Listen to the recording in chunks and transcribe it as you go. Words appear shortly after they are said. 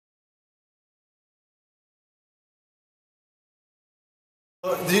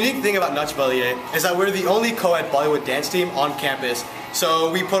The unique thing about Nach Baliye is that we're the only co-ed Bollywood dance team on campus.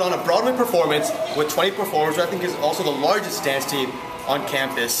 So we put on a Broadway performance with 20 performers, which I think is also the largest dance team on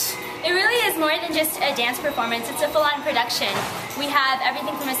campus. It really is more than just a dance performance, it's a full-on production. We have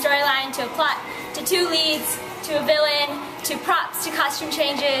everything from a storyline to a plot, to two leads, to a villain, to props, to costume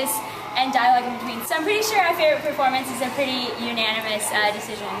changes, and dialogue in between. So I'm pretty sure our favorite performance is a pretty unanimous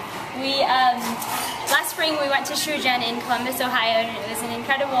decision. Last spring we went to Shrujan in Columbus, Ohio, and it was an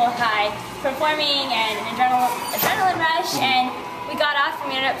incredible high performing and an adrenaline rush, and we got off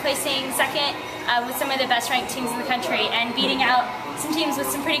and we ended up placing second with some of the best ranked teams in the country and beating out some teams with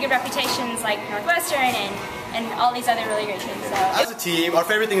some pretty good reputations like Northwestern and all these other really great teams. So. As a team, our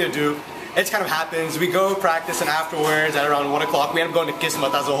favorite thing to do, it kind of happens. We go practice, and afterwards at around 1 o'clock we end up going to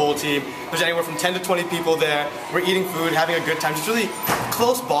Kismet as a whole team. There's anywhere from 10 to 20 people there. We're eating food, having a good time. Just really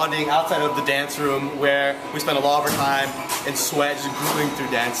close bonding outside of the dance room where we spend a lot of our time in sweat just grooving through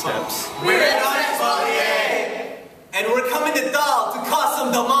dance steps. We're Nach Baliye!